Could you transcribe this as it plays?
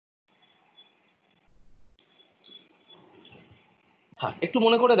হ্যাঁ, একটু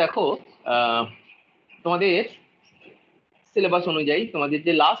মনে করে দেখো, তোমাদের সিলেবাস অনুযায়ী তোমাদের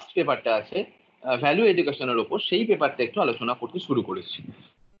যে লাস্ট পেপারটা আছে ভ্যালু এডুকেশনের ওপর, সেই পেপারটা একটু আলোচনা করতে শুরু করেছি।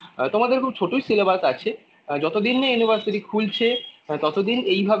 তোমাদের খুব ছোটই সিলেবাস আছে। যতদিন না ইউনিভার্সিটি খুলছে ততদিন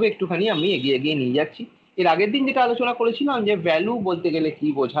এইভাবে একটুখানি আমি এগিয়ে এগিয়ে নিয়ে যাচ্ছি। এর আগের দিন যেটা আলোচনা করেছিলাম যে ভ্যালু বলতে গেলে কি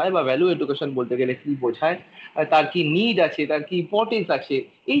বোঝায় বা ভ্যালু এডুকেশন বলতে গেলে কি বোঝায়, তার কি নিড আছে, তার কি ইম্পর্টেন্স আছে,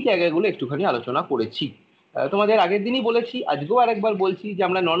 এই জায়গাগুলো একটুখানি আলোচনা করেছি। তোমাদের আগের দিনই বলেছি, আজকেও আরেকবার বলছি যে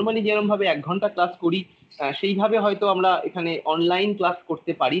আমরা নর্মালি যেরকম ভাবে 1 ঘন্টা ক্লাস করি সেইভাবে হয়তো আমরা এখানে অনলাইন ক্লাস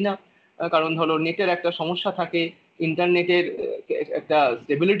করতে পারি না। কারণ ধরো নেটের একটা সমস্যা থাকে, ইন্টারনেটের একটা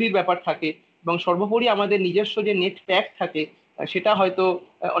স্টেবিলিটির ব্যাপার থাকে, এবং সর্বোপরি আমাদের নিজস্ব যে নেট প্যাক থাকে সেটা হয়তো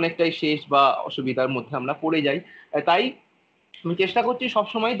অনেকটাই শেষ বা অসুবিধার মধ্যে আমরা পড়ে যাই। তাই আমি চেষ্টা করছি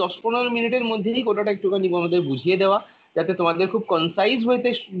সবসময় 10-15 মিনিটের মধ্যেই গোটাটা একটুখানি আমাদের বুঝিয়ে দেওয়া, যাতে তোমাদের খুব কনসাইজ হইতে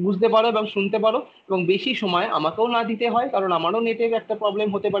বুঝতে পারো এবং শুনতে পারো, এবং বেশি সময় আমাকেও না দিতে হয়, কারণ আমারও নেটের একটা প্রবলেম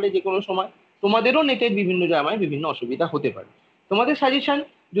হতে পারে যে কোনো সময়, তোমাদেরও নেটের বিভিন্ন জায়গায় বিভিন্ন অসুবিধা হতে পারে। তোমাদের সাজেশন,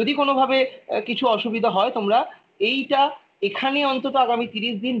 যদি কোনোভাবে কিছু অসুবিধা হয়, তোমরা এইটা এখানে অন্তত আগামী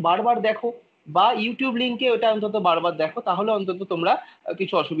 30 দিন বারবার দেখো, বা ইউটিউব লিঙ্কে ওটা অন্তত বারবার দেখো, তাহলে অন্তত তোমরা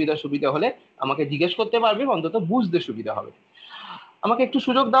কিছু সুবিধা হলে আমাকে জিজ্ঞেস করতে পারবে, অন্তত বুঝতে সুবিধা হবে। আমাকে একটু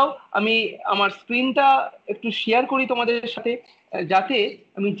সুযোগ দাও, আমি আমার স্ক্রিনটা একটু শেয়ার করি তোমাদের সাথে, যাতে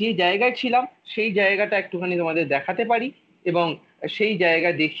আমি যে জায়গায় ছিলাম সেই জায়গাটা একটুখানি তোমাদের দেখাতে পারি, এবং সেই জায়গা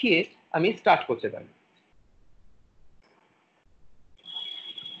দেখিয়ে আমি স্টার্ট করতে পারি।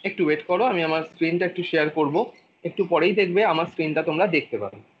 একটু ওয়েট করো, আমি আমার স্ক্রিনটা একটু শেয়ার করব, একটু পরেই দেখবে আমার স্ক্রিনটা তোমরা দেখতে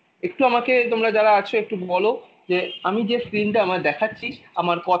পাবে। একটু আমাকে তোমরা যারা আছো একটু বলো যে আমি যে স্ক্রিনটা আমার দেখাচ্ছি,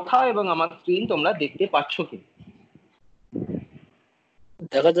 আমার কথা এবং আমার স্ক্রিন তোমরা দেখতে পাচ্ছ কি?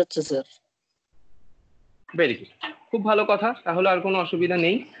 দেখা যাচ্ছে স্যার। ভেরি গুড, খুব ভালো কথা, তাহলে আর কোনো অসুবিধা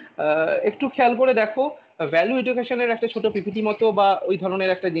নেই। একটু খেয়াল করে দেখো, ভ্যালু এডুকেশনের একটা ছোট পিপিটি মতো বা ওই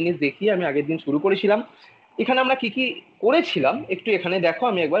ধরনের একটা জিনিস দেখিয়ে আমি আগের দিন শুরু করেছিলাম। এখানে আমরা কি কি করেছিলাম একটু এখানে দেখো,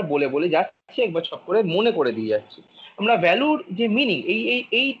 আমি একবার বলে বলে যাচ্ছি, একবার ছক করে মনে করে দিয়ে যাচ্ছি। আমরা ভ্যালুর যে মিনিং,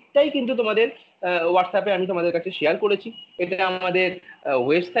 এইটাই কিন্তু তোমাদের হোয়াটসঅ্যাপে আমি তোমাদের কাছে শেয়ার করেছি। এটা আমাদের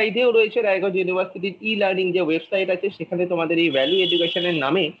ওয়েবসাইটেও রয়েছে, রায়গঞ্জ ইউনিভার্সিটির ই লার্নিং যে ওয়েবসাইট আছে, সেখানে তোমাদের এই ভ্যালু এডুকেশনের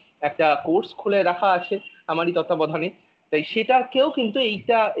নামে একটা কোর্স খুলে রাখা আছে আমারই তত্ত্বাবধানে। তাই সেটাকেও কিন্তু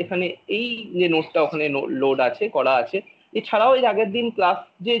এইটা এখানে এই যে নোটটা ওখানে লোড আছে, করা আছে। এছাড়াও এর আগের দিন ক্লাস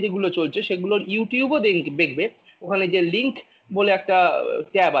যেগুলো চলছে সেগুলোর ইউটিউবও দেখবে, ওখানে যে লিঙ্ক বলে একটা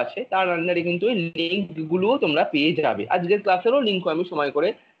ট্যাব আছে, তার আন্ডারে কিন্তু ওই লিঙ্ক গুলোও তোমরা পেয়ে যাবে। আজকের ক্লাসেরও লিঙ্ক আমি সময় করে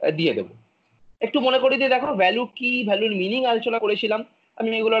দিয়ে দেবো। একটু মনে করে দিয়ে দেখো ভ্যালু কি, ভ্যালুর মিনিং আলোচনা করেছিলাম। আমি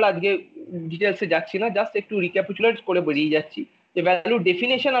এগুলোর আজকে ডিটেলসে যাচ্ছি না, জাস্ট একটু রিক্যাপিচুলেট করে বেরিয়ে যাচ্ছি। যে ভ্যালুর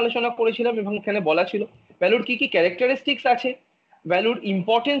ডেফিনেশন আলোচনা করেছিলাম, এবং এখানে বলা ছিল ভ্যালুর কি কি ক্যারেক্টারিস্টিক্স আছে, ভ্যালুর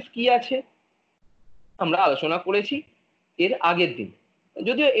ইম্পর্টেন্স কি আছে, আমরা আলোচনা করেছি এর আগের দিন।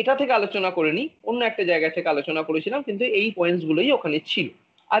 যদিও এটা থেকে আলোচনা করিনি, অন্য একটা জায়গা থেকে আলোচনা করেছিলাম, কিন্তু এই পয়েন্টস গুলোই ওখানে ছিল।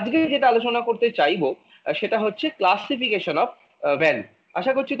 আজকে যেটা আলোচনা করতে চাইবো সেটা হচ্ছে ক্লাসিফিকেশন অফ ভ্যালু।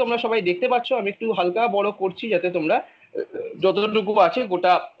 আশা করছি তোমরা সবাই দেখতে পাচ্ছ, আমি একটু হালকা বড় করছি যাতে তোমরা যতটুকু আছে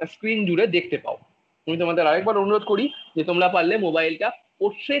গোটা স্ক্রিন জুড়ে দেখতে পাও। আমি তোমাদের আরেকবার অনুরোধ করি যে তোমরা পারলে মোবাইলটা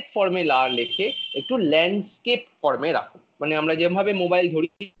পোর্ট্রেট ফর্মে না রেখে একটু ল্যান্ডস্কেপ ফর্মে রাখো, মানে আমরা যেভাবে মোবাইল ধরি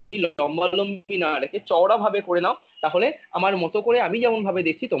লম্বালম্বি না রেখে চওড়া ভাবে করে নাও, তাহলে আমার মতো করে আমি যেমন ভাবে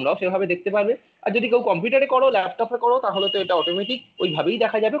দেখছি তোমরাও সেভাবে দেখতে পারবে। আর যদি কেউ কম্পিউটারে করো, ল্যাপটপে করো, তাহলে তো এটা অটোমেটিক ওইভাবেই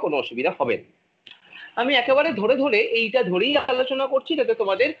দেখা যাবে, কোনো অসুবিধা হবে না। আমি একেবারে ধরে ধরে এইটা ধরেই আলোচনা করছি যাতে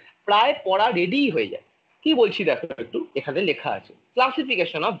তোমাদের প্রায় পড়া রেডি হয়ে যায়। কি বলছি দেখো, একটু এখানে লেখা আছে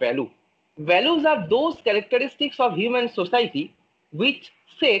classification of value. Values R those characteristics of human society which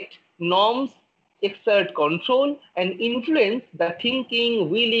set norms, exert control and influence the thinking,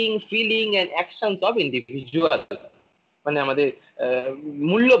 willing, feeling and actions of individual। মানে আমাদের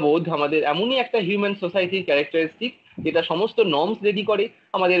মূল্যবোধ আমাদের এমনই একটা হিউম্যান সোসাইটির ক্যারেক্টারিস্টিক, যেটা সমস্ত নর্মস রেডি করে,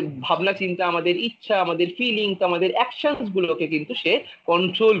 আমাদের ভাবনা চিন্তা, আমাদের ইচ্ছা, আমাদের ফিলিংস, আমাদের অ্যাকশনস গুলোকে কিন্তু সে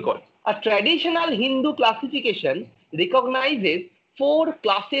কন্ট্রোল করে। আর traditional Hindu classification রিকগনাইজেস 4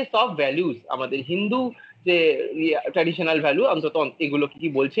 classes of values. আমাদের হিন্দু যে ট্র্যাডিশনাল ভ্যালু অন্তত এগুলো কি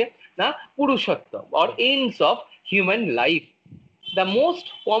বলছে না, পুরুষত্ব or ends of human life. The most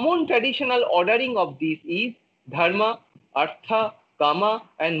common traditional ordering of these is dharma, artha, kama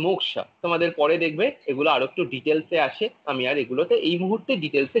and moksha। তোমাদের পরে দেখবে এগুলো আরো একটু ডিটেলসে আসে, আমি আর এগুলোতে এই মুহূর্তে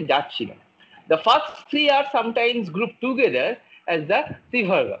ডিটেলসে যাচ্ছি না। The first 3 are sometimes grouped together as the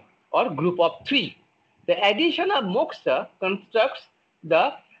Trivarga or group of 3. The addition of moksha constructs the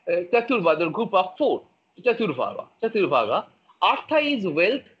Chaturvada group of 4, Chaturvaga. Artha is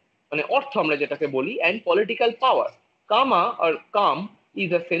wealth, মানে অর্থ আমরা যেটাকে বলি, and political power. Kama or calm is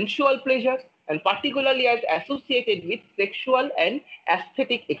a sensual pleasure, and particularly as associated with sexual and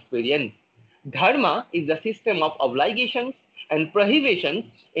aesthetic experience. Dharma is the system of obligations and prohibitions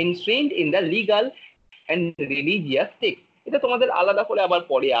enshrined in the legal and religious text. এটা তোমাদের আলাদা করে আবার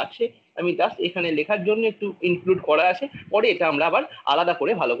পরে আছে, আমি just এখানে লেখার জন্য একটু ইনক্লুড করা আছে, পরে এটা আমরা আবার আলাদা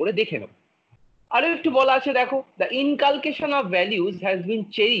করে ভালো করে দেখে নেব। আরো একটু বলা আছে দেখো, the inculcation of values has been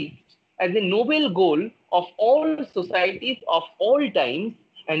cherished as a noble goal of all societies of all times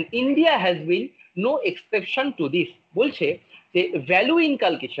and India has been no exception to this. বলছে যে ভ্যালু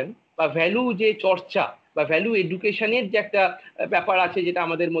ইনকালকেশন বা ভ্যালু যে চর্চা বা ভ্যালু এডুকেশনের যে একটা ব্যাপার আছে যেটা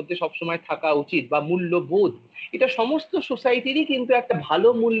আমাদের মধ্যে সবসময় থাকা উচিত, বা মূল্যবোধ, এটা সমস্ত সোসাইটিরই কিন্তু একটা ভালো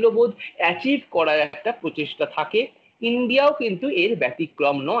মূল্যবোধ অ্যাচিভ করার একটা প্রচেষ্টা থাকে। ইন্ডিয়াও কিন্তু এর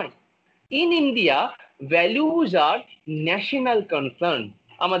ব্যতিক্রম নয়। In India values R national concern.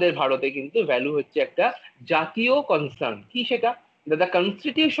 আমাদের ভারতে কিন্তু ভ্যালু হচ্ছে একটা জাতীয় কনসার্ন। কি সেটা? দ্য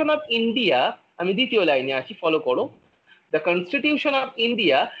কনস্টিটিউশন অফ ইন্ডিয়া, আমি দ্বিতীয় লাইনে আছি, ফলো করো। The Constitution of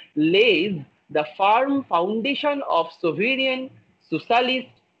India lays the firm foundation of sovereign,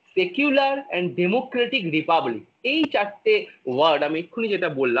 socialist, secular and democratic republic. এই চারটে ওয়ার্ড আমি এক্ষুনি যেটা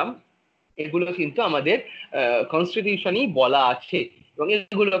বললাম এগুলো কিন্তু আমাদের কনস্টিটিউশনই বলা আছে, এবং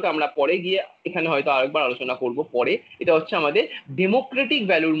এগুলোকে আমরা পরে গিয়ে এখানে হয়তো আরেকবার আলোচনা করব পরে। এটা হচ্ছে আমাদের ডেমোক্রেটিক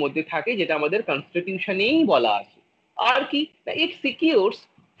ভ্যালুর মধ্যে থাকে, যেটা আমাদের কনস্টিটিউশনেই বলা আছে। আর কি? ইট সিকিউরস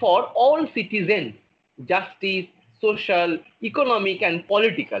for all citizen justice, social, economic and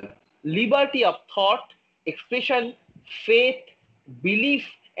political, liberty of thought, expression, faith, belief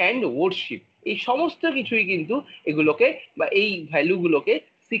and worship. এই সমস্ত কিছুই কিন্তু এগুলোকে বা এই ভ্যালুগুলোকে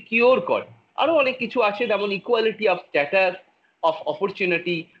সিকিউর করে। আরো অনেক কিছু আছে, যেমন equality of status, of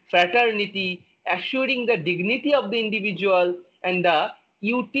opportunity, fraternity, অ্যাসিউরিং the dignity of the individual and the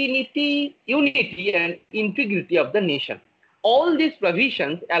unity and integrity of the nation. All these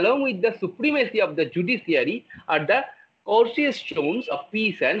provisions, along with the supremacy of the judiciary, are the cornerstones of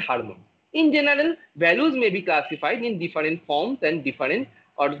peace and harmony. In general, values may be classified in different forms and different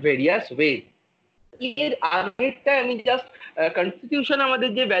or various ways. এর আগেরটা আমি just constitution আমাদের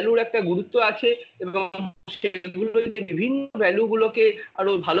যে ভ্যালুর একটা গুরুত্ব আছে এবং সেগুলো বিভিন্ন ভ্যালুগুলোকে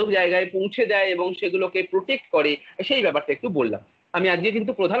আরো ভালো জায়গায় পৌঁছে দেয় এবং সেগুলোকে প্রোটেক্ট করে, সেই ব্যাপারটা একটু বললাম। আমি আজকে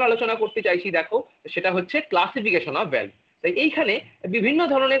কিন্তু প্রধান আলোচনা করতে চাইছি, দেখো, সেটা হচ্ছে ক্লাসিফিকেশন অফ ভ্যালু। তাই এইখানে বিভিন্ন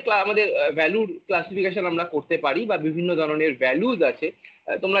ধরনের আমাদের ভ্যালুর ক্লাসিফিকেশন আমরা করতে পারি, বা বিভিন্ন ধরনের ভ্যালুজ আছে।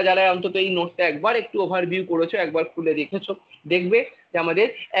 তোমরা যারা অন্তত এই নোটটা একবার একটু ওভারভিউ করেছো, একবার খুলে দেখেছো, দেখবে যে আমাদের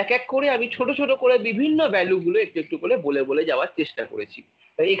এক এক করে আমি ছোট ছোট করে বিভিন্ন ভ্যালুগুলো একটু একটু করে বলে বলে যাওয়ার চেষ্টা করেছি।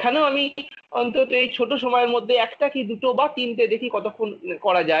 এখানেও আমি অন্তত এই ছোট সময়ের মধ্যে একটা কি দুটো বা তিনটে দেখি কতক্ষণ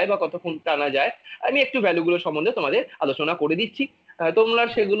করা যায় বা কতক্ষণ টানা যায়, আমি একটু ভ্যালুগুলো সম্বন্ধে তোমাদের আলোচনা করে দিচ্ছি। তোমরা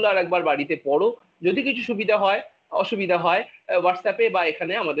সেগুলো আর একবার বাড়িতে পড়ো। যদি কিছু সুবিধা হয় অসুবিধা হয় হোয়াটসঅ্যাপে বা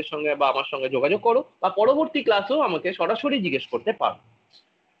এখানে আমাদের সঙ্গে বা আমার সঙ্গে যোগাযোগ করো, বা পরবর্তী ক্লাসেও আমাকে সরাসরি জিজ্ঞেস করতে পারো।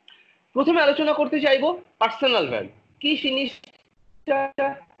 প্রথমে আলোচনা করতে চাইবো পার্সোনাল ভ্যালু। কি জিনিসটা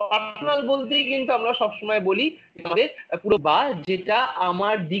পার্সোনাল বলতেই কিন্তু আমরা সবসময় বলি আমাদের পুরো, বা যেটা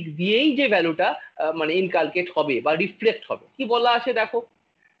আমার দিক দিয়েই যে ভ্যালুটা মানে ইনকালকেট হবে বা রিফ্লেক্ট হবে। কি বলা আছে দেখো,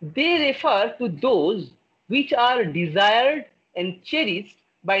 দে refer to those which are desired and cherished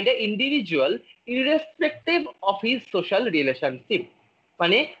by the individual irrespective of his social relationship.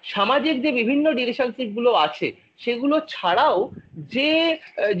 মানে সামাজিক যে বিভিন্ন রিলেশনশিপ গুলো আছে সেগুলো ছাড়াও যে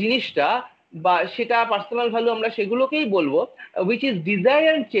জিনিসটা বা সেটা পার্সোনাল ভ্যালু আমরা সেগুলোকেই বলবো, which is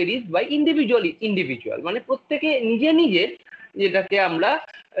desired and cherished by individual, মানে প্রত্যেকে নিজে নিজে যেটাকে আমরা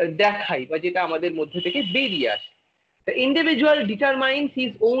দেখাই বা যেটা আমাদের মধ্যে থেকে বেরিয়ে আসে। The individual determines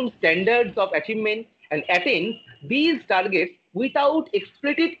his own standards of achievement and attains these targets without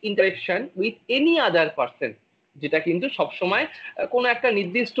explicit interaction with any other person, যেটা কিন্তু সবসময় কোনো একটা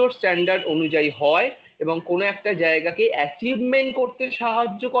নির্দিষ্ট স্ট্যান্ডার্ড অনুযায়ী হয় এবং কোনো একটা জায়গাকে অ্যাচিভমেন্ট করতে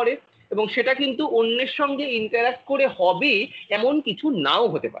সাহায্য করে, এবং সেটা কিন্তু অন্যের সঙ্গে ইন্টারাক্ট করে হবে এমন কিছু নাও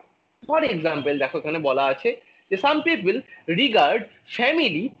হতে পারে। ফর এক্সাম্পল দেখো এখানে বলা আছে যে some people regard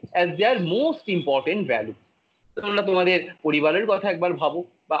family as দেয়ার মোস্ট ইম্পর্টেন্ট ভ্যালু। তোমরা তোমাদের পরিবারের কথা একবার ভাবো,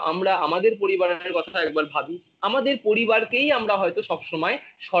 বা আমরা আমাদের পরিবারের কথা একবার ভাবি। আমাদের পরিবারকেই আমরা হয়তো সবসময়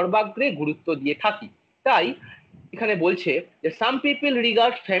সর্বাগ্রে গুরুত্ব দিয়ে থাকি। তাই এখানে বলছে যে some people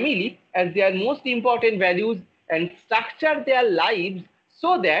regard family as there most important values and structure their lives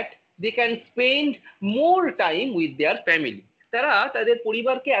so that they can spend more time with their family. তারা তাদের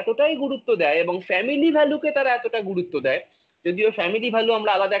পরিবারকে এতটাই গুরুত্ব দেয় এবং ফ্যামিলি ভ্যালুকে তারা এতটা গুরুত্ব দেয়, যদিও ফ্যামিলি ভ্যালু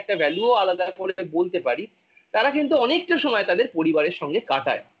আমরা আলাদা একটা ভ্যালুও আলাদা করে বলতে পারি, তারা কিন্তু অনেকটা সময় তাদের পরিবারের সঙ্গে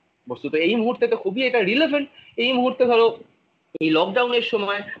কাটায়। বস্তুত এই মুহূর্তে তো খুবই এটা রিলেভেন্ট। এই মুহূর্তে ধরো এই লকডাউনের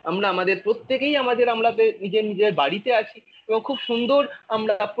সময় আমরা আমাদের প্রত্যেকেই আমরা নিজের নিজের বাড়িতে আছি এবং খুব সুন্দর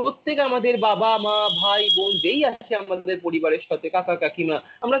আমরা প্রত্যেকে আমাদের বাবা মা ভাই বোন যেই আছে আমাদের পরিবারের সাথে কাকা কাকিমা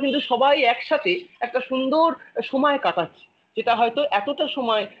আমরা কিন্তু সবাই একসাথে একটা সুন্দর সময় কাটাচ্ছি, যেটা হয়তো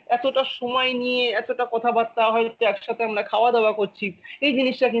এতটা সময় নিয়ে এতটা কথাবার্তা হয়তো একসাথে আমরা খাওয়া দাওয়া করছি, এই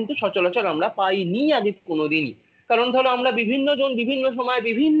জিনিসটা কিন্তু সচরাচর আমরা পাইনি আগে কোনোদিনই। কারণ ধরো আমরা বিভিন্ন জন বিভিন্ন সময়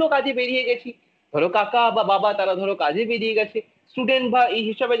বিভিন্ন কাজে বেরিয়ে গেছি, ধরো কাকা বা বাবা তারা ধরো কাজে বেরিয়ে গেছে, স্টুডেন্ট বা এই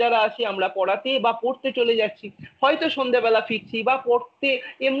হিসাবে যারা আছি আমরা পড়াতে বা পড়তে চলে যাচ্ছি, হয়তো সন্ধ্যাবেলা ফিরছি বা পড়তে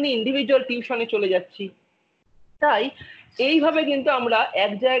এমনি ইন্ডিভিজুয়াল টিউশনে চলে যাচ্ছি। তাই এইভাবে কিন্তু আমরা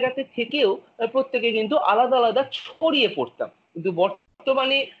এক জায়গাতে থেকেও প্রত্যেকে কিন্তু আলাদা আলাদা ছড়িয়ে পড়তাম, কিন্তু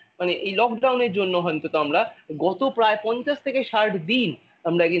বর্তমানে মানে এই লকডাউনের জন্য অন্তত আমরা গত প্রায় 50 থেকে 60 দিন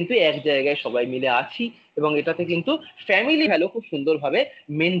আমরা কিন্তু এক জায়গায় সবাই মিলে আছি এবং এটাতে কিন্তু ফ্যামিলি ভ্যালু খুব সুন্দরভাবে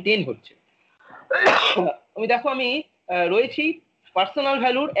মেনটেন হচ্ছে। আমি রয়েছি পার্সোনাল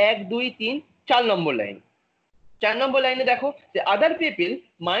ভ্যালুর 1 2 3 4 নম্বর লাইন। 4 নম্বর লাইনে দেখো যে other people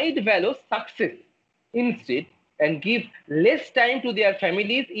mite value success instead and give less time to their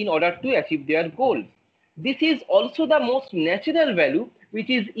families in order to achieve their goals. This is also the most natural value which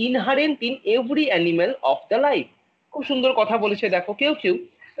is inherent in every animal of the life. খুব সুন্দর কথা বলেছে। দেখো কেউ কেউ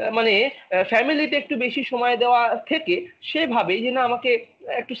মানে ফ্যামিলিতে একটু বেশি সময় দেওয়া থেকে সে ভাবে যে না আমাকে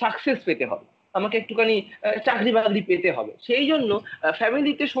একটু সাকসেস পেতে হবে, আমাকে একটুখানি চাকরি বাকরি পেতে হবে, সেই জন্য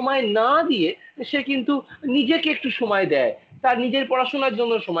ফ্যামিলিতে সময় না দিয়ে সে কিন্তু নিজেকে একটু সময় দেয়, তার নিজের পড়াশোনার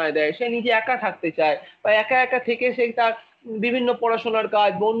জন্য সময় দেয়, সে নিজে একা থাকতে চায় বা একা একা থেকে সে তার বিভিন্ন পড়াশোনার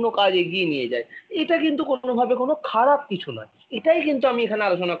কাজ বা অন্য কাজ এগিয়ে নিয়ে যায়। এটা কিন্তু কোনোভাবে কোনো খারাপ কিছু নয়, এটাই কিন্তু আমি এখানে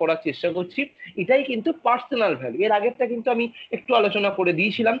আলোচনা করার চেষ্টা করছি, এটাই কিন্তু পার্সোনাল ভ্যালু। এর আগেরটা কিন্তু আমি একটু আলোচনা করে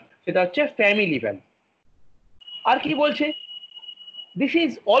দিয়েছিলাম, সেটা হচ্ছে ফ্যামিলি ভ্যালু। আর কি বলছে, দিস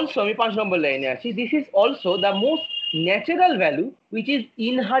ইজ অলসো, আমি 5 নম্বর লাইনে আছি, this is also the most natural value which is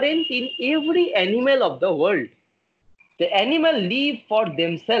inherent in every animal of the world. The animal live for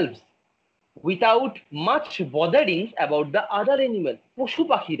themselves without much bothering about the other animal. পশু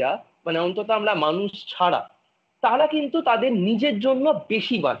পাখিরা মানে অন্তত আমরা মানুষ ছাড়া তারা কিন্তু তাদের নিজের জন্য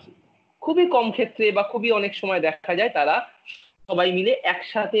বেশি বাঁচে। খুবই কম ক্ষেত্রে বা খুবই অনেক সময় দেখা যায় তারা সবাই মিলে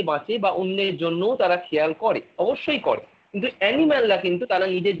একসাথে বাঁচে বা অন্যের জন্য তারা খেয়াল করে, অবশ্যই করে, কিন্তু অ্যানিম্যালরা কিন্তু তারা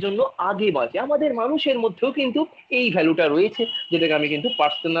নিজের জন্য আগে বাঁচে। আমাদের মানুষের মধ্যেও কিন্তু এই ভ্যালুটা রয়েছে, যেটাকে আমি কিন্তু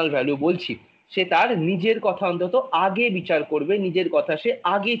পার্সোনাল ভ্যালু বলছি। সে তার নিজের কথা অন্তত আগে বিচার করবে, নিজের কথা সে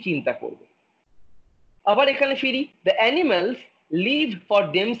আগে চিন্তা করবে। আবার এখানে ফিরি, the animals live for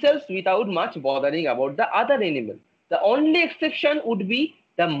themselves without much bothering about the other animal. The only exception would be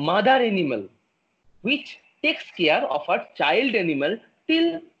the mother animal which takes care of her child animal till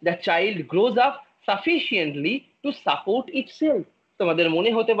the child grows up sufficiently to support itself. তোমাদের মনে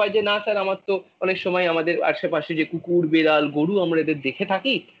হতে পারে যে না sir, আমার তো অনেক সময় আমাদের আশেপাশে যে কুকুর বেড়াল গরু আমরা এদের দেখে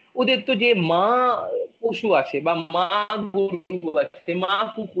থাকি, ওদের তো যে মা পশু আছে বা মা গরু আছে মা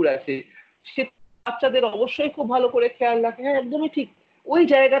কুকুর আছে, সে বাচ্চাদের অবশ্যই খুব ভালো করে খেয়াল রাখে। হ্যাঁ, একদমই ঠিক, ওই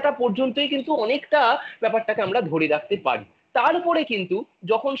জায়গাটা পর্যন্তই কিন্তু অনেকটা ব্যাপারটাকে আমরা ধরে রাখতে পারি। তারপরে কিন্তু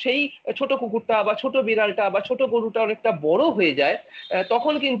যখন সেই ছোট কুকুরটা বা ছোট বিড়ালটা বা ছোট গরুটা অনেকটা বড় হয়ে যায়,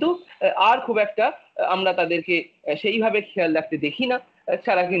 তখন কিন্তু আর খুব একটা আমরা তাদেরকে সেইভাবে খেয়াল রাখতে দেখি না,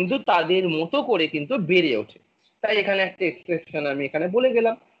 তারা কিন্তু তাদের মতো করে কিন্তু বেড়ে ওঠে। তাই এখানে একটা এক্সপ্রেশন আমি এখানে বলে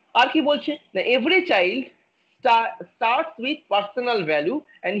গেলাম। আর কি বলছে না, every child starts with personal value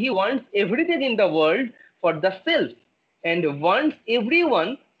and he wants everything in the world for the self and wants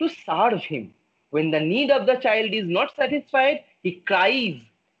everyone to serve him. When the need of the child is not satisfied, he cries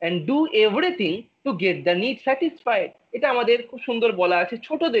and do everything to get the need satisfied. এটা আমাদের খুব সুন্দর বলা আছে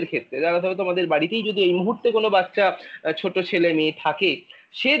ছোটদের ক্ষেত্রে। যারা ধরো তোমাদের বাড়িতেই যদি এই মুহূর্তে কোনো বাচ্চা ছোট ছেলে মেয়ে থাকে,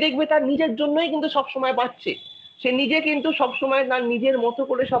 সে দেখবে তার নিজের জন্যই কিন্তু সবসময় বাঁচছে, সে নিজে কিন্তু সবসময় তার নিজের মতো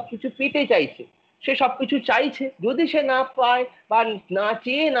করে সবকিছু পেতে চাইছে, সে সবকিছু চাইছে, যদি সে না পায় বা না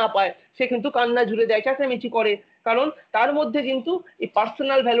চেয়ে না পায় সে কিন্তু কান্না জুড়ে দেয়, চেঁচামেচি করে, কারণ তার মধ্যে কিন্তু এই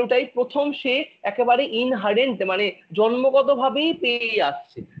পার্সোনাল ভ্যালুটাই প্রথম সে একেবারে ইনহারেন্ট মানে জন্মগতভাবেই পেয়ে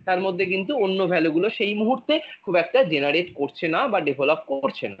আসছে, তার মধ্যে কিন্তু অন্য ভ্যালুগুলো সেই মুহূর্তে খুব একটা জেনারেট করছে না বা ডেভেলপ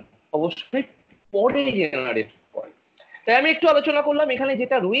করছে না, অবশ্যই পরে জেনারেট করে। তাই আমি একটু আলোচনা করলাম এখানে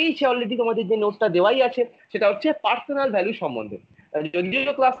যেটা রয়েছে অলরেডি তোমাদের যে নোটটা দেওয়াই আছে, সেটা হচ্ছে পার্সোনাল ভ্যালু সম্বন্ধে।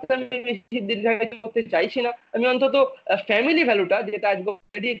 যদিও ক্লাসটা আমি বেশি দীর্ঘায়িত করতে চাইছি না, আমি অন্তত ফ্যামিলি ভ্যালুটা যেটা আজকে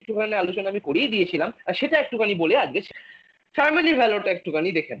অলরেডি একটুখানি আলোচনা আমি করিয়ে দিয়েছিলাম সেটা একটুখানি বলে আজকে ফ্যামিলি ভ্যালুটা একটুখানি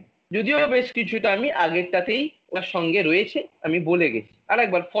দেখেন। যদিও বেশ কিছুটা আমি আগেরটাতেই ওর সঙ্গে রয়েছে আমি বলে গেছি, আর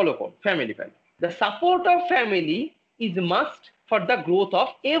একবার ফলো কর। Family value, the support of family is must for the growth of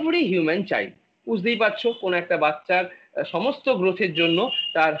every human child. বুঝতেই পারছো কোন একটা বাচ্চার সমস্ত গ্রোথের জন্য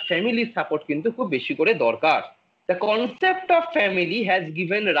তার ফ্যামিলির সাপোর্ট কিন্তু খুব বেশি করে দরকার। The concept of family has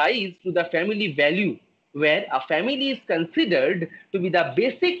given rise to the family value, where a family is considered to be the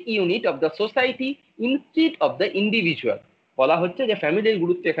basic unit of the society instead of the individual. বলা হচ্ছে যে ফ্যামিলির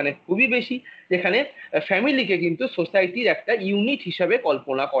গুরুত্ব এখানে খুবই বেশি, যেখানে ফ্যামিলিকে কিন্তু সোসাইটির একটা ইউনিট হিসেবে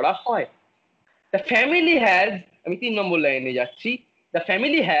কল্পনা করা হয়। The family has, আমি 3 নম্বর লাইনে যাচ্ছি, the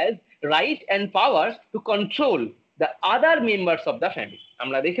family has right and power to control the other members of the family.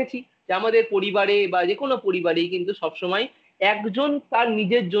 আমরা দেখেছি যে আমাদের পরিবারে বা যে কোনো পরিবারেই কিন্তু সবসময় একজন তার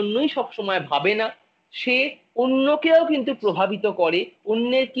নিজের জন্যই সবসময় ভাবে না, সে অন্যকেও কিন্তু প্রভাবিত করে,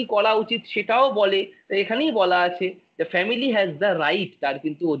 অন্যের কি করা উচিত সেটাও বলে। তো এখানেই বলা আছে যে ফ্যামিলি হ্যাজ দ্য রাইট, তার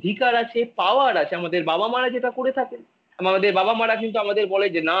কিন্তু অধিকার আছে, পাওয়ার আছে। আমাদের বাবা মারা যেটা করে থাকেন, আমাদের বাবা মারা কিন্তু আমাদের বলে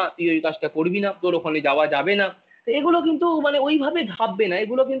যে না তুই ওই কাজটা করবি না, তোর ওখানে যাওয়া যাবে না। তো এগুলো কিন্তু মানে ওইভাবে ভাববে না,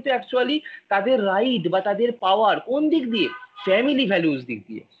 এগুলো কিন্তু অ্যাকচুয়ালি তাদের রাইট বা তাদের পাওয়ার। কোন দিক দিয়ে? ফ্যামিলি ভ্যালুজ দিক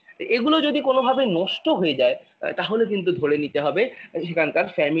দিয়ে। এগুলো যদি কোনোভাবে নষ্ট হয়ে যায় তাহলে কিন্তু ধরে নিতে হবে সেখানকার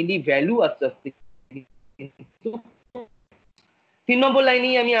ফ্যামিলি ভ্যালু আস্তে আস্তে। 3 নম্বর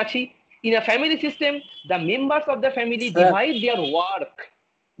লাইনেই আমি আছি। In a family system the members of the family divide their work.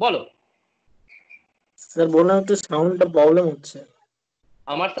 বলো স্যার, বললাম একটু সাউন্ডটা প্রবলেম হচ্ছে।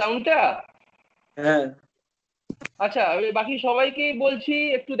 আমার সাউন্ডটা? হ্যাঁ আচ্ছা, আমি বাকি সবাইকে বলছি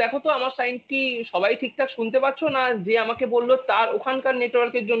একটু দেখো তো আমার সাইন কি সবাই ঠিকঠাক শুনতে পাচ্ছ, না যে আমাকে বললো তার ওখানকার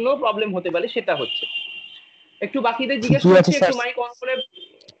নেটওয়ার্কের জন্য প্রবলেম হতে পারে সেটা হচ্ছে। একটু বাকিদের জিজ্ঞেস করছি একটু মাইক অন করে।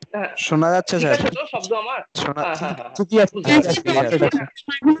 হ্যাঁ শোনা যাচ্ছে ঠিক স্যার? আছে তো শব্দ আমার? হ্যাঁ হ্যাঁ হ্যাঁ ঠিকই আছে, বুঝতে ঠিক আছে, পারছি। ক্লিয়ার।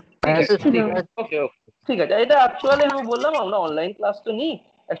 ঠিক আছে ঠিক আছে, ওকে ওকে ঠিক আছে। এটা অ্যাকচুয়ালি আমি বললাম আমরা অনলাইন ক্লাস তো নিই,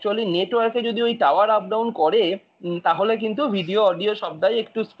 অ্যাকচুয়ালি নেটওয়ার্কে যদি ওই টাওয়ার আপ ডাউন করে তাহলে কিন্তু ভিডিও অডিও সবটাই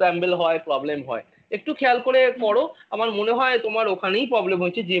একটু স্ক্র্যাম্বল হয়, প্রবলেম হয়। একটু খেয়াল করে করো, আমার মনে হয় তোমার ওখানেই প্রবলেম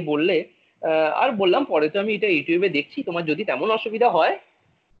হয়েছে যে বললে। আর বললাম পরে তো আমি এটা ইউটিউবে দেখছি, তোমার যদি তেমন অসুবিধা হয়,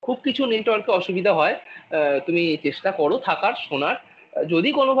 খুব কিছু নেটওয়ার্কে অসুবিধা হয়, তুমি চেষ্টা করো থাকার, শোনার। যদি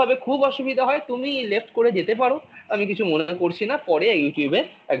কোনোভাবে খুব অসুবিধা হয় তুমি লেফট করে যেতে পারো, আমি কিছু মনে করছি না, পরে ইউটিউবে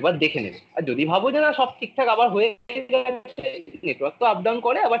একবার দেখে নেবে। আর যদি ভাবো যে না সব ঠিকঠাক আবার হয়ে গেছে, নেটওয়ার্ক তো আপ ডাউন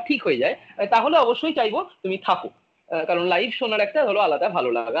করে আবার ঠিক হয়ে যায়, তাহলে অবশ্যই চাইবো তুমি থাকো, কারণ লাইভ শোনার একটা হলো আলাদা ভালো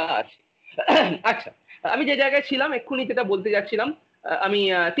লাগা আছে। আচ্ছা, আমি যে জায়গায় ছিলাম এক্ষুনি যেটা বলতে যাচ্ছিলাম, আমি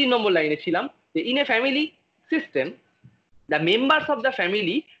 3 নম্বর লাইনে ছিলাম যে in a family system the members of the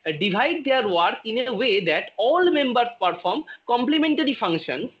family divide their work in a way that all members perform complementary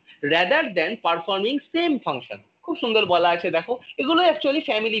functions rather than performing same function. খুব সুন্দর বলা আছে দেখো, এগুলো অ্যাকচুয়ালি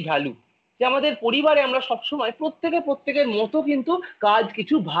ফ্যামিলি ভ্যালু, যে আমাদের পরিবারে আমরা সবসময় প্রত্যেকের মতো কিন্তু কাজ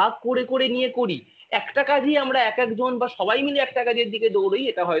কিছু ভাগ করে করে নিয়ে করি। একটা কাজই আমরা এক একজন বা সবাই মিলে একটা কাজের দিকে দৌড়ই,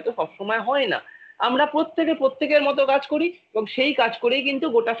 এটা হয়তো সবসময় হয় না। আমরা প্রত্যেকের মতো কাজ করি এবং সেই কাজ করেই কিন্তু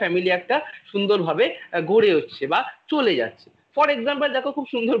গোটা ফ্যামিলি একটা সুন্দরভাবে গড়ে হচ্ছে বা চলে যাচ্ছে। ফর এক্সাম্পল দেখো খুব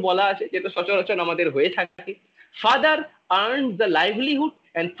সুন্দর বলা আছে, যেটা সচরাচর আমাদের হয়ে থাকে, father earns the livelihood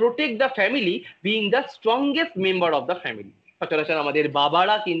and protect the family being the strongest member of the family. সচরাচর আমাদের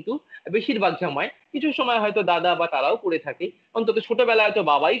বাবারা কিন্তু বেশিরভাগ সময়, কিছু সময় হয়তো দাদা বা তারাও করে থাকে, অন্তত ছোটবেলায় হয়তো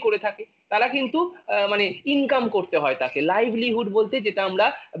বাবাই করে থাকে, তারা কিন্তু মানে ইনকাম করতে হয় তাকে। লাইভলিহুড বলতে যেটা আমরা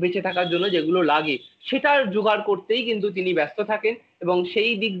বেঁচে থাকার জন্য যেগুলো লাগে সেটার জোগাড় করতেই কিন্তু তিনি ব্যস্ত থাকেন, এবং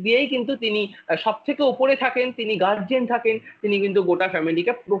সেই দিক দিয়েই কিন্তু তিনি সব থেকে উপরে থাকেন, তিনি গার্জিয়ান থাকেন, তিনি কিন্তু গোটা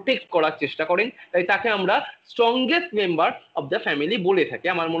ফ্যামিলিকে প্রোটেক্ট করার চেষ্টা করেন। তাই তাকে আমরা strongest member of the family বলে থাকি।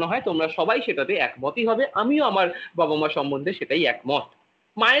 আমার মনে হয় তোমরা সবাই সেটাতে একমতই হবে, আমিও আমার বাবা মা সম্বন্ধে সেটাই একমত।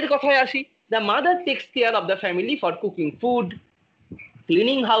 মায়ের কথায় আসি, the mother text care of the family for cooking food,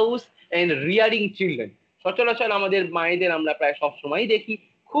 cleaning house and rearing children. সচরাচর আমাদের মায়েদের আমরা প্রায় সব সময় দেখি,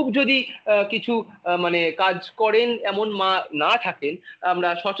 খুব যদি কিছু মানে কাজ করেন এমন মা না থাকেন, আমরা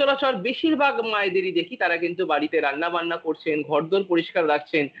সচরাচর বেশিরভাগ মায়েদেরই দেখি তারা কিন্তু বাড়িতে রান্না বান্না করছেন, ঘরদোর পরিষ্কার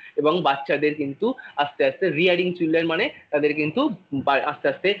রাখছেন, এবং বাচ্চাদের কিন্তু আস্তে আস্তে রিয়ারিং চিলড্রেন মানে তাদের কিন্তু আস্তে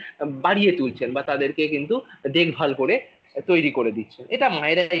আস্তে বাড়িয়ে তুলছেন বা তাদেরকে কিন্তু দেখভাল করে তৈরি করে দিচ্ছেন। এটা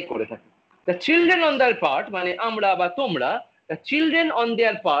মায়েরাই করে থাকে। The children on there part মানে আমরা বা তোমরা, the children on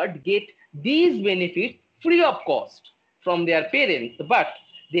their part get these benefits free of cost from their parents, but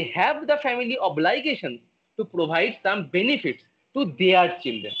they have the family obligation to provide some benefits to their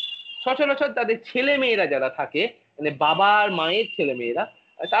children. সচরাচর তাদের ছেলে মেয়েরা যারা থাকে, মানে বাবা আর মায়ের ছেলে মেয়েরা,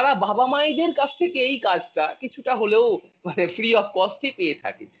 তারা বাবা মায়েদের কাছ থেকে এই কাজটা কিছুটা হলেও মানে ফ্রি অফ কস্টই পেয়ে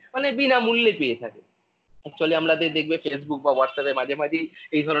থাকে, মানে বিনামূল্যে পেয়ে থাকে। অ্যাকচুয়ালি আমাদের দেখবে ফেসবুক বা হোয়াটসঅ্যাপে মাঝে মাঝেই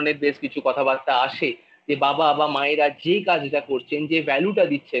এই ধরনের বেশ কিছু কথাবার্তা আসে, যে বাবা বা মায়েরা যে কাজটা করছেন, যে ভ্যালুটা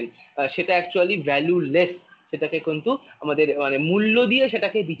দিচ্ছেন, সেটা অ্যাকচুয়ালি ভ্যালুলেস, সেটাকে কিন্তু আমাদের মানে মূল্য দিয়ে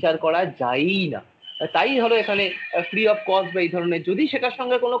সেটাকে বিচার করা যায়ই না। তাই হলো এখানে ফ্রি অফ কস্ট বা এই ধরনের, যদি সেটার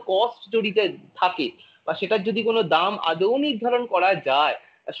সঙ্গে কোনো কস্ট জড়িত থাকে বা সেটার যদি কোনো দাম আদৌ নির্ধারণ করা যায়,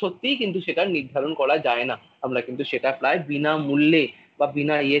 সত্যিই কিন্তু সেটা নির্ধারণ করা যায় না, আমরা কিন্তু সেটা প্রায় বিনামূল্যে বা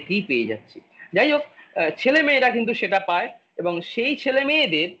বিনা ইয়েতেই পেয়ে যাচ্ছি। যাই হোক, ছেলে মেয়েরা কিন্তু সেটা পায়, এবং সেই ছেলে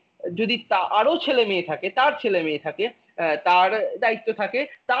মেয়েদের যদি আরো ছেলে মেয়ে থাকে, তার ছেলে মেয়ে থাকে, তার দায়িত্ব থাকে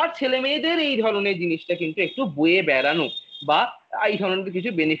তার ছেলে মেয়েদের এই ধরনের জিনিসটা কিন্তু একটু বয়ে বেড়ানো বা এই ধরনের কিছু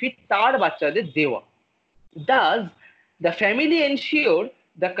বেনিফিট তার বাচ্চাদের দেওয়া। Does the family ensure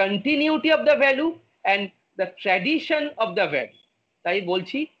the continuity of the value and the tradition of the value? তাই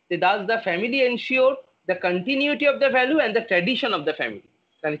বলছি যে does the family ensure the continuity of the value and the tradition of the family?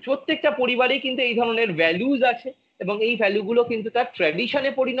 মানে প্রত্যেকটা পরিবারেই কিন্তু এই ধরনের ভ্যালুজ আছে, এবং এই ভ্যালুগুলো কিন্তু তার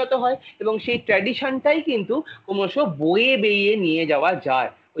ট্র্যাডিশনে পরিণত হয়, এবং সেই ট্র্যাডিশনটাই কিন্তু ক্রমশ বয়ে বেয়ে নিয়ে যাওয়া যায়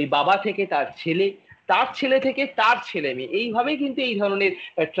ওই বাবা থেকে তার ছেলে, তার ছেলে থেকে তার ছেলে মেয়ে, এইভাবেই কিন্তু এই ধরনের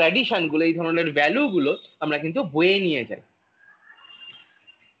ট্র্যাডিশন গুলো, এই ধরনের ভ্যালু গুলো আমরা কিন্তু বয়ে নিয়ে যাই।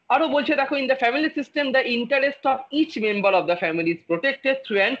 আরো বলছে দেখো, in the family system the interest of each member of the family is protected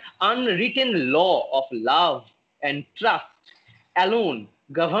through an unwritten law of love and trust alone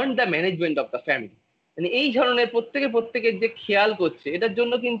govern the management of the family. মানে এই ধরনের প্রত্যেকের যে খেয়াল করছে, এটার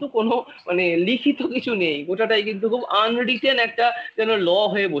জন্য কিন্তু কোনো মানে লিখিত কিছু নেই, গোটাটাই কিন্তু খুব আনরিটেন একটা যেন ল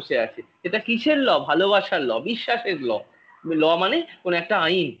হয়ে বসে আছে। এটা কিসের ল? ভালোবাসার ল, বিশ্বাসের ল। ল মানে কোন একটা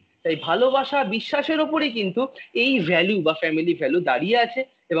আইন। তাই ভালোবাসা বিশ্বাসের ওপরেই কিন্তু এই ভ্যালু বা ফ্যামিলি ভ্যালু দাঁড়িয়ে আছে,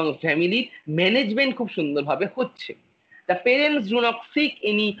 এবং ফ্যামিলির ম্যানেজমেন্ট খুব সুন্দরভাবে হচ্ছে। The parents do not sick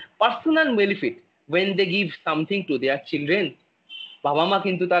any personal benefit when they give something to their children. বাবা মা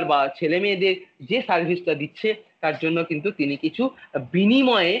কিন্তু তার ছেলে মেয়েদের যে সার্ভিসটা দিচ্ছে তার জন্য কিন্তু তিনি কিছু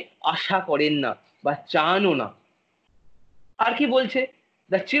বিনিময়ে আশা করেন না বা চানও না। আর কি বলছে,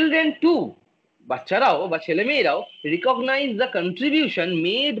 দ্য চিলড্রেন টু, বাচ্চারাও বা ছেলে মেয়েরাও recognise the contribution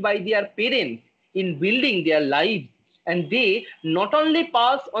made by their parents in building their life, and they not only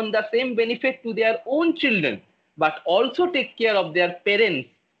pass on the same benefit to their own children but also take care of their parents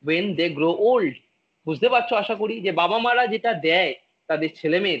when they grow old. বুঝতে পারছো আশা করি, যে বাবা মারা যেটা দেয় তাদের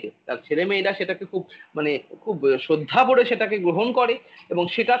ছেলে মেয়েদের, তার ছেলে মেয়েরা সেটাকে খুব মানে খুব শ্রদ্ধা ভরে সেটাকে গ্রহণ করে, এবং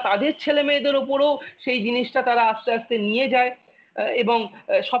সেটা তাদের ছেলে মেয়েদের ওপরও সেই জিনিসটা তারা আস্তে আস্তে নিয়ে যায়। এবং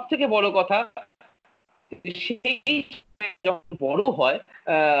সব থেকে বড় কথা, সেই যখন বড় হয়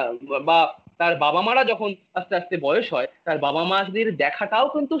বা তার বাবা মারা যখন আস্তে আস্তে বয়স হয়, তার বাবা মাদের দেখাটাও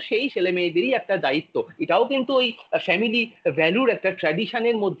কিন্তু সেই ছেলে মেয়েদেরই একটা দায়িত্ব। এটাও কিন্তু ওই ফ্যামিলি ভ্যালুর একটা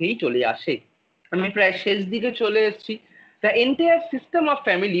ট্র্যাডিশনের মধ্যেই চলে আসে। আমি প্রায় শেষ দিকে চলে এসেছি। The entire system of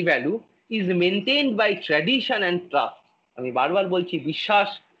family value is maintained by tradition and trust. আমি বারবার বলছি, বিশ্বাস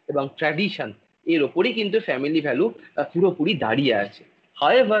এবং ট্র্যাডিশন, এর ওপরই কিন্তু ফ্যামিলি ভ্যালু পুরোপুরি দাঁড়িয়ে আছে।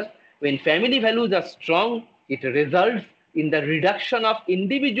 However, when family values are strong, it results in the reduction of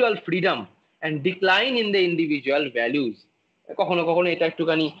individual freedom and decline in the individual values. কখনো কখনো এটা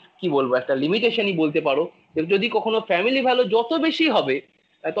একটুখানি কি বলবো, একটা লিমিটেশনই বলতে পারো। যদি কখনো ফ্যামিলি ভ্যালু যত বেশি হবে,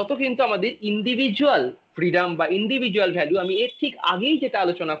 তত কিন্তু আমাদের ইন্ডিভিজুয়াল ফ্রিডম বা ইন্ডিভিজুয়াল ভ্যালু, আমি এর ঠিক আগেই যেটা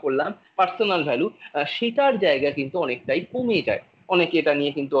আলোচনা করলাম পার্সোনাল ভ্যালু, সেটার জায়গা কিন্তু অনেকটাই কমে যায়। অনেকে এটা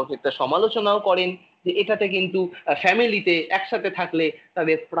নিয়ে কিন্তু একটা সমালোচনাও করেন যে এটাতে কিন্তু ফ্যামিলিতে একসাথে থাকলে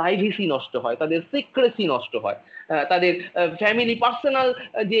তাদের প্রাইভেসি নষ্ট হয়, তাদের সিক্রেসি নষ্ট হয়, তাদের ফ্যামিলি পার্সোনাল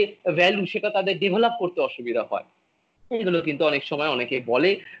যে ভ্যালু সেটা তাদের ডেভেলপ করতে অসুবিধা হয়। এগুলো কিন্তু অনেক সময় অনেকে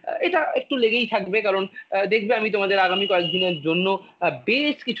বলে। এটা একটু লেগেই থাকবে, কারণ দেখবে আমি তোমাদের আগামী কয়েকদিনের জন্য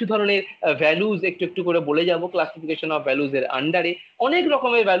বেশ কিছু ধরনের ভ্যালুজ একটু একটু করে বলে যাব। ক্লাসিফিকেশন অফ ভ্যালুজ এর আন্ডারে অনেক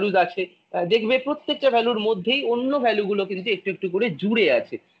রকমের ভ্যালুজ আছে। দেখবে প্রত্যেকটা ভ্যালুর মধ্যেই অন্য ভ্যালুগুলো কিন্তু একটু একটু করে জুড়ে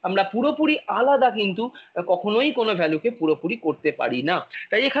আছে। আমরা পুরোপুরি আলাদা কিন্তু কখনোই কোনো ভ্যালুকে পুরোপুরি করতে পারি না।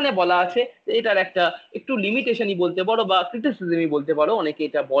 তাই এখানে বলা আছে যে এটার একটা একটু লিমিটেশনই বলতে পারো বা ক্রিটিসিজমই বলতে পারো। অনেকে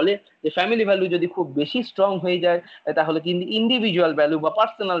এটা বলে যে ফ্যামিলি ভ্যালু যদি খুব বেশি স্ট্রং হয়ে যায়, তাহলে কিন্তু ইন্ডিভিজুয়াল ভ্যালু বা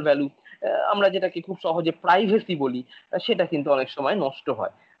পার্সোনাল ভ্যালু, আমরা যেটাকে খুব সহজে প্রাইভেসি বলি, সেটা কিন্তু অনেক সময় নষ্ট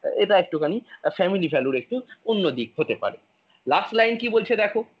হয়। এটা একটুখানি ফ্যামিলি ভ্যালুর একটু অন্য দিক হতে পারে। লাস্ট লাইন কি বলছে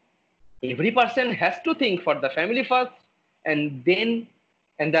দেখো, every person has to think for the family first and then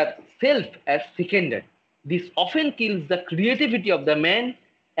and the self as secondary. This often kills the creativity of the man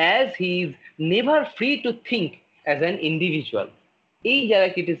as he is never free to think as an individual. এই যারা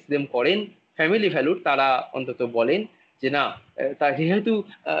criticism করেন family ভ্যালুর, তারা অন্তত বলেন যে না, তার যেহেতু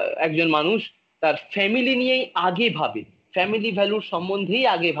একজন মানুষ তার ফ্যামিলি নিয়েই আগে ভাবে, ফ্যামিলি ভ্যালুর সম্বন্ধেই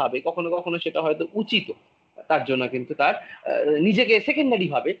আগে ভাবে, কখনো কখনো সেটা হয়তো উচিত, তার জন্য কিন্তু তার নিজেকে সেকেন্ডারি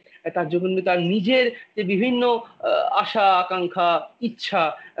ভাবে, তার জন্য কিন্তু তার নিজের যে বিভিন্ন আশা আকাঙ্ক্ষা ইচ্ছা,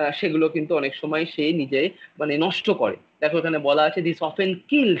 সেগুলো কিন্তু অনেক সময় সে নিজে মানে নষ্ট করে। দেখো এখানে বলা আছে, this often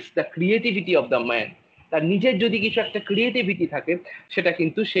kills the creativity of the man. তার নিজের যদি কিছু একটা ক্রিয়েটিভিটি থাকে সেটা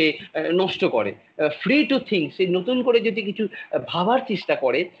কিন্তু সে নষ্ট করে। ফ্রি টু থিঙ্ক, সে নতুন করে যদি কিছু ভাবার চেষ্টা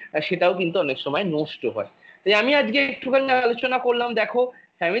করে, সেটাও কিন্তু অনেক সময় নষ্ট হয়। তাই আমি আজকে একটুখানি আলোচনা করলাম, দেখো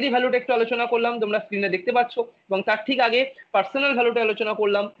ফ্যামিলি ভ্যালুটা একটু আলোচনা করলাম, তোমরা স্ক্রিনে দেখতে পাচ্ছ, এবং তার ঠিক আগে পার্সোনাল ভ্যালুটা আলোচনা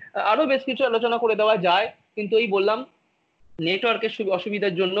করলাম। আরো বেশ কিছু আলোচনা করে দেওয়া যায়, কিন্তু এই বললাম নেটওয়ার্কের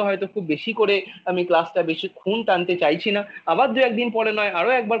অসুবিধার জন্য হয়তো খুব বেশি করে আমি ক্লাসটা বেশিক্ষণ টানতে চাইছি না। আবার দু একদিন পরে নয় আরো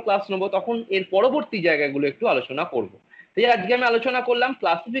একবার ক্লাস নেবো, তখন এর পরবর্তী জায়গাগুলো একটু আলোচনা করব। তাই আজকে আমি আলোচনা করলাম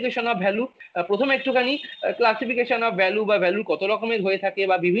ক্লাসিফিকেশন অফ ভ্যালু। প্রথমে একটুখানি ক্লাসিফিকেশন অফ ভ্যালু বা ভ্যালু কত রকমের হয়ে থাকে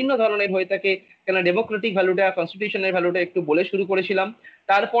বা বিভিন্ন ধরনের হয়ে থাকে, কেন ডেমোক্রেটিক ভ্যালুটা কনস্টিটিউশনের ভ্যালুটা একটু বলে শুরু করেছিলাম।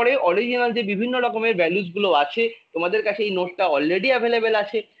 তারপরে অরিজিনাল যে বিভিন্ন রকমের ভ্যালুস গুলো আছে, তোমাদের কাছে এই নোটটা অলরেডি অ্যাভেলেবেল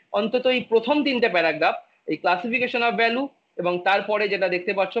আছে, অন্তত এই প্রথম 3টে প্যারাগ্রাফ এই ক্লাসিফিকেশন অফ ভ্যালু, এবং তারপরে যেটা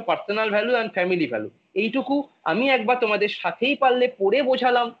দেখতে পাচ্ছ personal value and family value, এইটুকু আমি একবার তোমাদের সাথেই পারলে পড়ে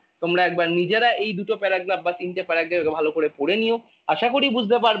বোঝালাম। তোমরা একবার নিজেরা এই 2টো প্যারাগ্রাফ বা 3টে প্যারাগ্রাফ ভালো করে পড়ে নিও, আশা করি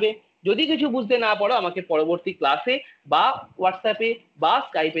বুঝতে পারবে। যদি কিছু বুঝতে না পারো আমাকে পরবর্তী ক্লাসে বা হোয়াটসঅ্যাপে বা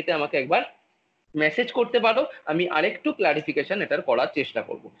স্কাইপেতে আমাকে একবার মেসেজ করতে পারো, আমি আরেকটু ক্লারিফিকেশন এটার করার চেষ্টা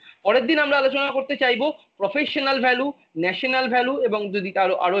করব। পরের দিন আমরা আলোচনা করতে চাইবো প্রফেশনাল ভ্যালু, ন্যাশনাল ভ্যালু, এবং যদি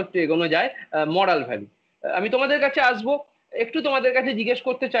আরো আরো একটু এগোনো যায় মরাল ভ্যালু। আমি তোমাদের কাছে আসবো, একটু তোমাদের কাছে জিজ্ঞেস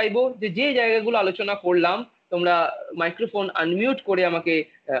করতে চাইবো যে যে জায়গাগুলো আলোচনা করলাম তোমরা মাইক্রোফোন আনমিউট করে আমাকে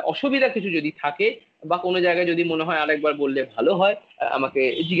অসুবিধা কিছু যদি থাকে বা কোনো জায়গায় যদি মনে হয় আরেকবার বললে ভালো হয়, আমাকে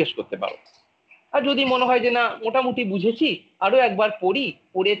জিজ্ঞেস করতে পারো। আর যদি মনে হয় যে না মোটামুটি বুঝেছি, আরো একবার পড়ি,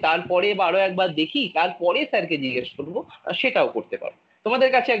 পড়ে তারপরে বা আরো একবার দেখি, তারপরে স্যারকে জিজ্ঞেস করবো, সেটাও করতে পারো। তোমাদের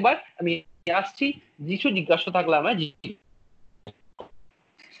কাছে একবার আমি আসছি, কিছু জিজ্ঞাসা থাকলে আমায়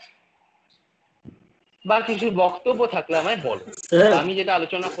বা কিছু বক্তব্য থাকলে আমায় বলো, স্যার, বা আমি যেটা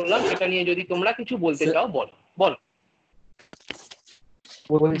আলোচনা করলাম সেটা নিয়ে যদি তোমরা কিছু বলতে চাও বলো বলো।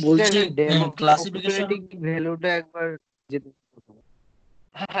 বলছি ক্লাসিফিকেশন। ডেমোক্রেটিক ভ্যালুটা একবার যেতে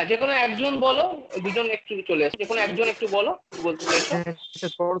হ্যাঁ হ্যাঁ, যে কোনো একজন বলো, দুজন একটু চলে আসে, যে কোনো একজন একটু বলো কি বলতে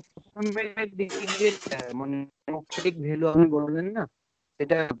চাইছো। প্রথমে দেখি যে মানে ডেমোক্রেটিক ভ্যালু আপনি বললেন না,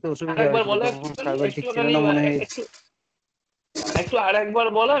 সেটা একটু অসুবিধা আরেকবার হয়েছিল, বলো, তখন সার্ভার ঠিক ছিল একটুখানি না মনে হয়। একটু একটু আর একবার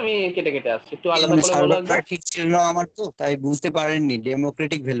বলো, আমি কেটে কেটে আসছি, একটু আলাদা মানে করে বলো সার্ভারটা একবার। ঠিক ছিল না আমার, তো তাই বুঝতে পারেননি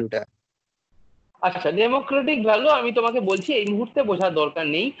ডেমোক্রেটিক ভ্যালুটা। আচ্ছা, ডেমোক্রেটিক ভ্যালু আমি তোমাকে বলছি এই মুহূর্তে বোঝার দরকার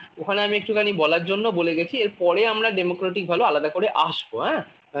নেই, ওখানে আমি একটুখানি বলার জন্য বলে গেছি, এরপরে আমরা ডেমোক্রেটিক ভ্যালু আলাদা করে আসবো। হ্যাঁ,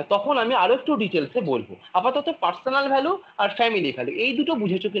 তখন আমি আরো একটু ডিটেলসে বলবো। আপাতত পার্সোনাল ভ্যালু আর ফ্যামিলি ভ্যালু এই দুটো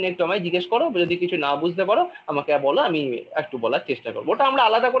বুঝেছো কিনা একটু আমায় জিজ্ঞেস করো, যদি কিছু না বুঝতে পারো আমাকে বলো, আমি একটু বলার চেষ্টা করবো। ওটা আমরা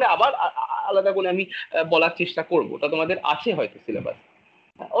আলাদা করে আবার আলাদা করে আমি বলার চেষ্টা করবো, ওটা তোমাদের আছে হয়তো সিলেবাস।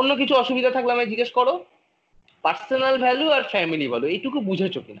 অন্য কিছু অসুবিধা থাকলে আমায় জিজ্ঞেস করো। পার্সোনাল ভ্যালু আর ফ্যামিলি ভ্যালু এইটুকু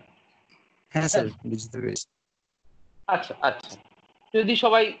বুঝেছো কিনা? হ্যাঁ স্যার, বুঝতে পেরেছি। আচ্ছা আচ্ছা, যদি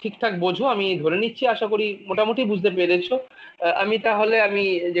সবাই ঠিকঠাক বোঝো আমি ধরে নিচ্ছি, আশা করি মোটামুটি বুঝতে পেরেছো। আমি তাহলে আমি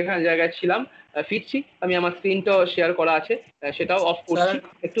যেখানে জায়গায় ছিলাম ফিরছি, আমি আমার স্ক্রিনটা শেয়ার করা আছে, সেটাও অফ স্যার, করছি।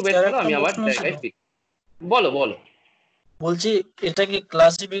 একটু বেশ স্যার করো, একটা আমি আবার প্রশ্ন ছিল। জায়গায় ফিরি। বলো বলো। বলছি এটা কি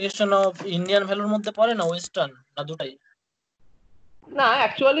ক্লাসিফিকেশন অফ ইন্ডিয়ান ভ্যালুর মধ্যে পড়ে না ওয়েস্টার্ন, না দুটাই? না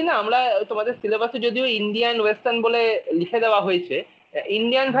অ্যাকচুয়ালি না, আমরা তোমাদের সিলেবাসে যদিও ইন্ডিয়ান ওয়েস্টার্ন বলে লিখে দেওয়া হয়েছে,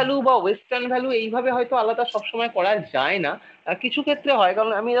 ইন্ডিয়ান ভ্যালু বা ওয়েস্টার্ন ভ্যালু এইভাবে হয়তো আলাদা সবসময় করা যায় না। কিছু ক্ষেত্রে হয়,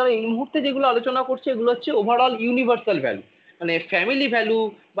 কারণ আমি ধরো এই মুহূর্তে যেগুলো আলোচনা করছি এগুলো হচ্ছে ওভারঅল ইউনিভার্সাল ভ্যালু, মানে ফ্যামিলি ভ্যালু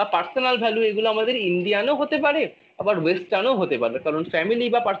বা পার্সোনাল ভ্যালু এগুলো আমাদের ইন্ডিয়ানও হতে পারে আবার ওয়েস্টার্নও হতে পারে, কারণ ফ্যামিলি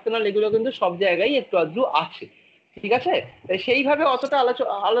বা পার্সোনাল এগুলো কিন্তু সব জায়গায় একটু আধটু আছে। ঠিক আছে, তাই সেইভাবে অতটা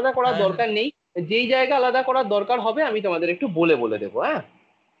আলাদা করার হ্যাঁ, দরকার নেই। যেই জায়গা আলাদা করার দরকার হবে আমি তোমাদের একটু বলে বলে দেবো। হ্যাঁ,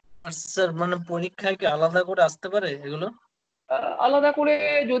 স্যার মানে পরীক্ষায় কি আলাদা করে আসতে পারে এগুলো? আলাদা করে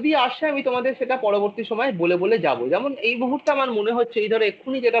যদি আসে আমি তোমাদের সেটা পরবর্তী সময় বলে বলে যাব। যেমন এই মুহূর্তে আমার মনে হচ্ছে এই ধরো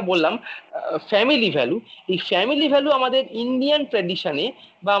এক্ষুনি যেটা বললাম ফ্যামিলি ভ্যালু, এই ফ্যামিলি ভ্যালু আমাদের ইন্ডিয়ান ট্র্যাডিশনে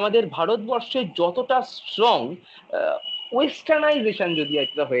বা আমাদের ভারতবর্ষে যতটা স্ট্রং, ওয়েস্টার্নাইজেশন যদি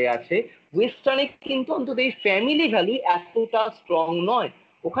একটা হয়ে আছে, ওয়েস্টার্নে কিন্তু অন্তত এই ফ্যামিলি ভ্যালু এতটা স্ট্রং নয়।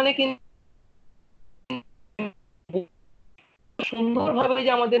 ওখানে কিন্তু সুন্দরভাবে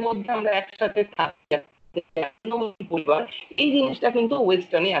যে আমাদের মধ্যে আমরা একসাথে থাকি পরিবার, এই জিনিসটা কিন্তু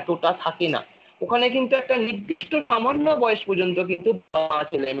ওয়েস্টার্নে এতটা থাকে না। ওখানে কিন্তু একটা নির্দিষ্ট সামান্য বয়স পর্যন্ত কিন্তু বাবা মা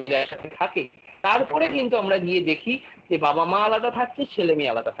ছেলে মেয়ে একসাথে থাকে, তারপরে কিন্তু আমরা গিয়ে দেখি যে বাবা মা আলাদা থাকছে, ছেলে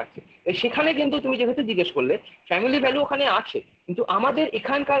মেয়ে আলাদা থাকছে। সেখানে কিন্তু তুমি যেহেতু জিজ্ঞেস করলে ফ্যামিলি ভ্যালু ওখানে আছে, কিন্তু আমাদের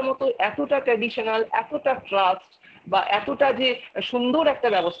এখানকার মতো এতটা ট্র্যাডিশনাল, এতটা ট্রাস্ট বা এতটা যে সুন্দর একটা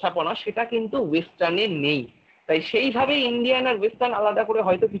ব্যবস্থাপনা সেটা কিন্তু ওয়েস্টার্নে নেই। তাই সেইভাবে ইন্ডিয়ান আর ওয়েস্টার্ন আলাদা করে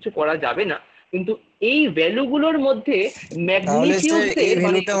হয়তো কিছু করা যাবে না, কিন্তু এই ভ্যালুগুলোর মধ্যে তাহলে স্যার এই ম্যাগনিটিউডসের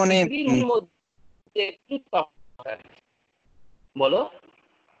মানে ভ্যালুটা মানে ডিগ্রির মধ্যে একটু তফাৎ আছে। বলো,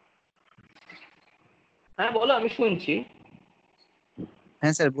 হ্যাঁ বলো, আমি শুনছি।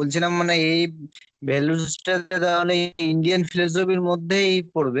 হ্যাঁ স্যার, বলছিলাম মানে এই ভ্যালুসটা তাহলে ইন্ডিয়ান ফিলোসফির মধ্যেই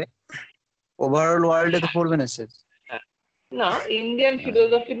পড়বে, ওভারঅল ওয়ার্ল্ডে তো পড়বে না স্যার। না, ইন্ডিয়ান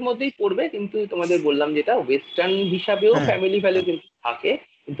ফিলোসফির মধ্যেই পড়বে, কিন্তু তোমাদের বললাম যেটা ওয়েস্টার্ন হিসাবেও হ্যাঁ ফ্যামিলি ভ্যালু কিন্তু থাকে।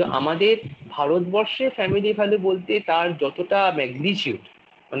 কিন্তু আমাদের ভারতবর্ষে ফ্যামিলি ভ্যালু বলতে তার যতটা ম্যাগনিচিউড,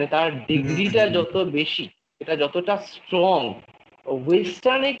 মানে তার ডিগ্রিটা যত বেশি, এটা যতটা স্ট্রং,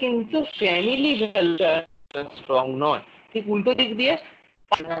 ওয়েস্টার্নে কিন্তু ফ্যামিলি ভ্যালুটা স্ট্রং নয়। ঠিক উল্টো দিক দিয়ে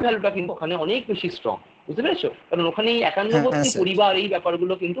ভ্যালুটা কিন্তু ওখানে অনেক বেশি স্ট্রং। বুঝতে পেরেছো? কারণ ওখানে এই হ্যাঁ একান্নবর্তী স্যার। পরিবার এই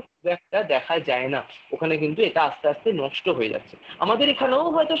ব্যাপারগুলো কিন্তু খুব একটা দেখা যায় না। ওখানে কিন্তু এটা আস্তে আস্তে নষ্ট হয়ে যাচ্ছে। আমাদের এখানেও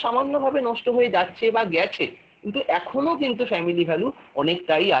হয়তো সামান্যভাবে নষ্ট হয়ে যাচ্ছে বা গেছে, কিন্তু এখনো কিন্তু ফ্যামিলি ভ্যালু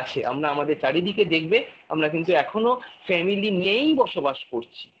অনেকটাই আছে। আমরা আমাদের চারিদিকে দেখবে, আমরা কিন্তু এখনো ফ্যামিলি নিয়েই বসবাস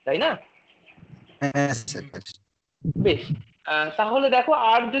করছি, তাই না? হ্যাঁ স্যার। বেশ। তাহলে দেখো,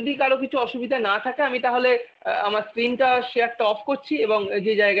 আর যদি কারো কিছু অসুবিধা না থাকে, আমি তাহলে আমার স্ক্রিনটা শেয়ারটা অফ করছি এবং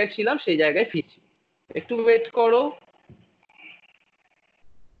যে জায়গায় ছিলাম সেই জায়গায় ফিরছি। একটু ওয়েট করো।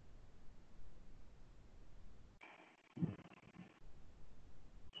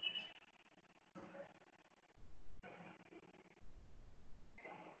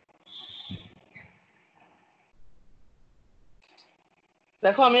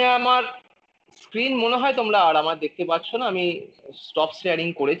 দেখো, আমি আমার স্ক্রিন মনে হয় তোমরা আর আমার দেখতে পাচ্ছ না। আমি স্টপ শেয়ারিং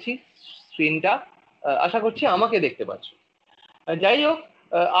করেছি স্ক্রিনটা। আশা করছি আমাকে দেখতে পাচ্ছ। যাই হোক,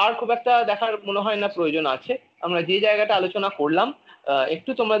 আর খুব একটা দেখার মনে হয় না প্রয়োজন আছে। আমরা যে জায়গাটা আলোচনা করলাম,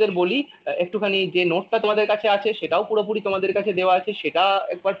 একটু তোমাদের বলি, একটুখানি যে নোটটা তোমাদের কাছে আছে সেটাও পুরোপুরি তোমাদের কাছে দেওয়া আছে, সেটা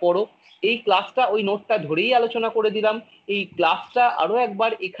একবার পড়ো। এই ক্লাসটা ওই নোটটা ধরেই আলোচনা করে দিলাম। এই ক্লাসটা আরো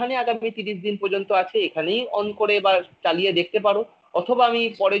একবার এখানে আগামী 30 দিন পর্যন্ত আছে, এখানেই অন করে বা চালিয়ে দেখতে পারো। অথবা আমি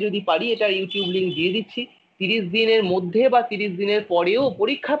পরে যদি পারি এটা ইউটিউব লিঙ্ক দিয়ে দিচ্ছি। 30 দিনের মধ্যে বা 30 দিনের পরেও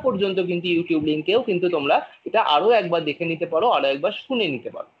পরীক্ষা পর্যন্ত কিন্তু ইউটিউব লিঙ্কেও কিন্তু তোমরা এটা আরো একবার দেখে নিতে পারো, আরো একবার শুনে নিতে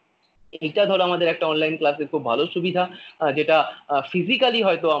পারো। এইটা ধরো আমাদের একটা অনলাইন ক্লাসের খুব ভালো সুবিধা, যেটা ফিজিক্যালি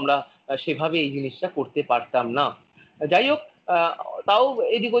হয়তো আমরা সেভাবে এই জিনিসটা করতে পারতাম না। যাই হোক, আহ, তাও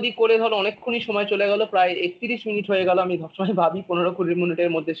এদিক ওদিক করে ধরো অনেকক্ষণই সময় চলে গেল, প্রায় 31 মিনিট হয়ে গেল। আমি সবসময় ভাবি 15-20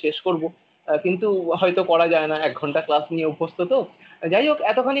 মিনিটের মধ্যে শেষ করব, কিন্তু হয়তো করা যায় না, 1 ঘন্টা ক্লাস নিয়ে অভ্যস্ত তো। যাই হোক,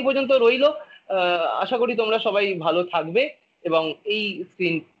 এতখানি পর্যন্ত রইলো। আশা করি তোমরা সবাই ভালো থাকবে, এবং এই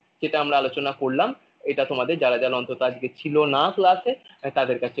স্ক্রিন যেটা আমরা আলোচনা করলাম, এটা তোমাদের যারা যারা অন্তত আজকে ছিল না ক্লাসে,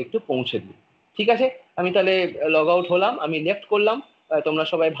 তাদের কাছে একটু পৌঁছে দিই। ঠিক আছে, আমি তাহলে লগ আউট হলাম, আমি লেফট করলাম। তোমরা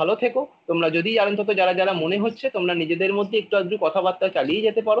সবাই ভালো থেকো। তোমরা যদি অন্তত যারা যারা মনে হচ্ছে তোমরা নিজেদের মধ্যে একটু আধটু কথাবার্তা চালিয়ে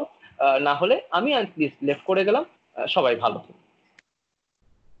যেতে পারো, না হলে আমি লেফট করে গেলাম। সবাই ভালো থেকো।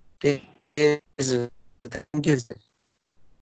 ঠিক আছে, থ্যাংক ইউ স্যার।